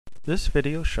This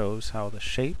video shows how the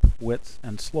shape, width,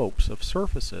 and slopes of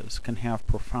surfaces can have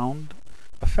profound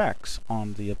effects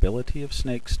on the ability of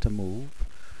snakes to move,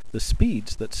 the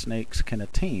speeds that snakes can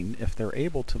attain if they're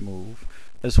able to move,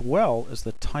 as well as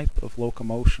the type of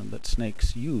locomotion that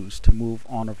snakes use to move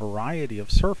on a variety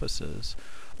of surfaces,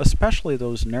 especially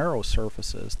those narrow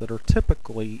surfaces that are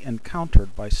typically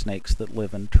encountered by snakes that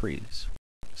live in trees.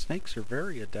 Snakes are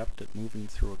very adept at moving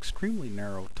through extremely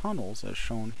narrow tunnels, as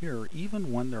shown here,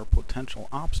 even when there are potential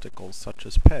obstacles such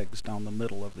as pegs down the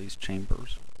middle of these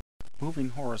chambers. Moving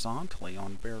horizontally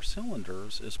on bare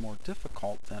cylinders is more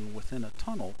difficult than within a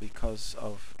tunnel because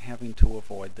of having to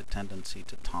avoid the tendency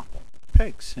to topple.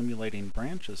 Pegs simulating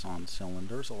branches on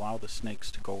cylinders allow the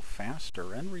snakes to go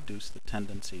faster and reduce the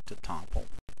tendency to topple.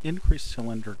 Increased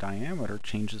cylinder diameter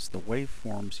changes the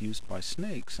waveforms used by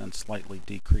snakes and slightly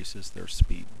decreases their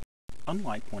speed.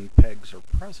 Unlike when pegs are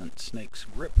present, snakes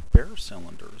grip bare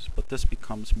cylinders, but this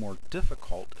becomes more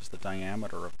difficult as the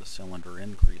diameter of the cylinder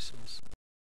increases.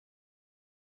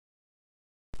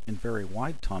 In very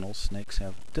wide tunnels, snakes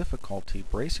have difficulty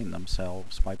bracing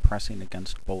themselves by pressing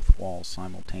against both walls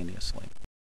simultaneously.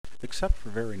 Except for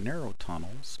very narrow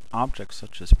tunnels, objects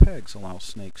such as pegs allow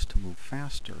snakes to move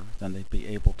faster than they'd be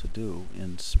able to do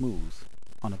in smooth,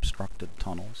 unobstructed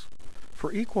tunnels.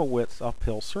 For equal width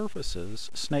uphill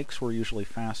surfaces, snakes were usually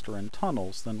faster in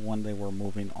tunnels than when they were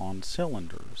moving on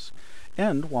cylinders.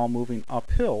 And while moving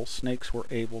uphill, snakes were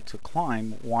able to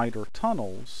climb wider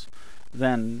tunnels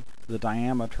than the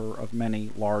diameter of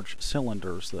many large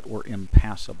cylinders that were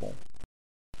impassable.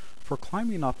 For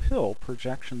climbing uphill,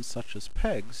 projections such as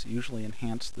pegs usually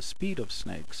enhance the speed of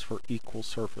snakes for equal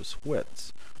surface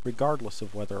widths, regardless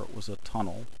of whether it was a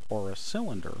tunnel or a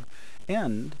cylinder,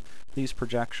 and these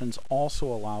projections also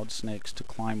allowed snakes to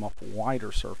climb up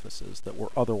wider surfaces that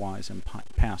were otherwise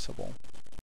impassable.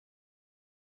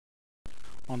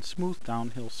 On smooth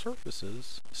downhill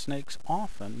surfaces, snakes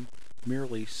often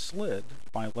merely slid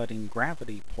by letting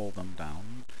gravity pull them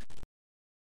down.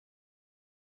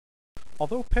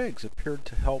 Although pegs appeared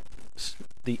to help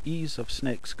the ease of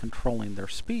snakes controlling their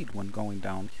speed when going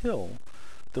downhill,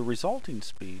 the resulting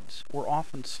speeds were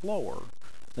often slower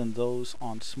than those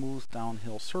on smooth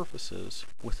downhill surfaces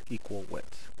with equal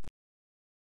width.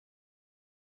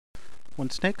 When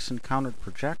snakes encountered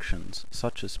projections,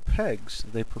 such as pegs,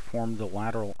 they performed the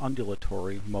lateral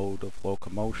undulatory mode of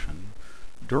locomotion,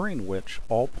 during which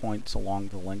all points along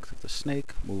the length of the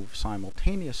snake move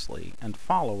simultaneously and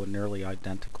follow a nearly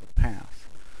identical path.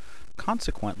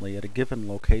 Consequently, at a given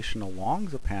location along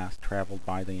the path traveled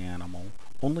by the animal,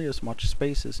 only as much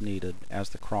space is needed as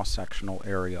the cross-sectional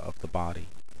area of the body.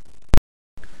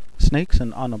 Snakes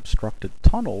in unobstructed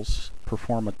tunnels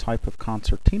perform a type of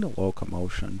concertina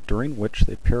locomotion during which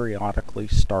they periodically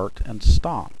start and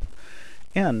stop.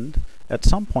 And at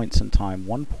some points in time,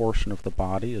 one portion of the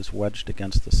body is wedged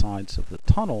against the sides of the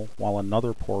tunnel while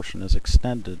another portion is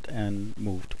extended and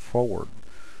moved forward.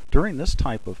 During this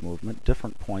type of movement,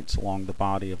 different points along the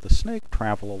body of the snake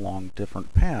travel along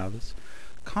different paths.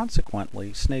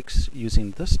 Consequently, snakes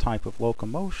using this type of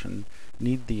locomotion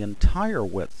need the entire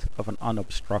width of an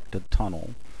unobstructed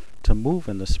tunnel to move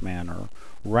in this manner,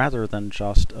 rather than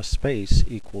just a space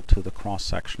equal to the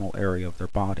cross-sectional area of their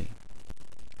body.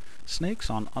 Snakes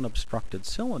on unobstructed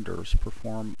cylinders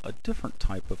perform a different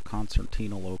type of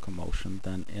concertina locomotion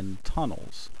than in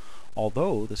tunnels.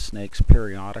 Although the snakes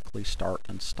periodically start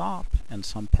and stop, and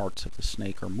some parts of the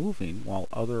snake are moving while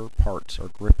other parts are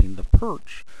gripping the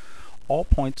perch, all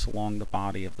points along the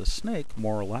body of the snake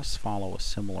more or less follow a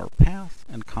similar path,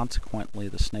 and consequently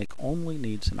the snake only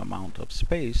needs an amount of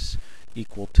space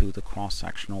equal to the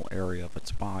cross-sectional area of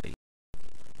its body.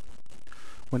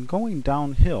 When going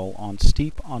downhill on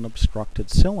steep unobstructed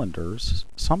cylinders,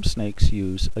 some snakes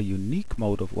use a unique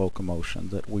mode of locomotion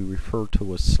that we refer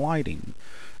to as sliding,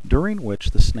 during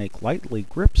which the snake lightly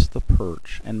grips the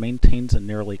perch and maintains a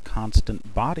nearly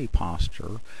constant body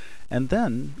posture, and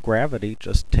then gravity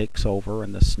just takes over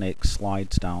and the snake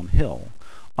slides downhill.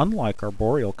 Unlike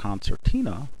arboreal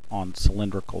concertina on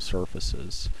cylindrical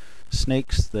surfaces,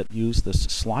 snakes that use this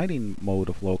sliding mode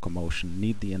of locomotion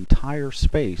need the entire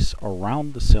space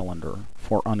around the cylinder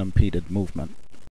for unimpeded movement.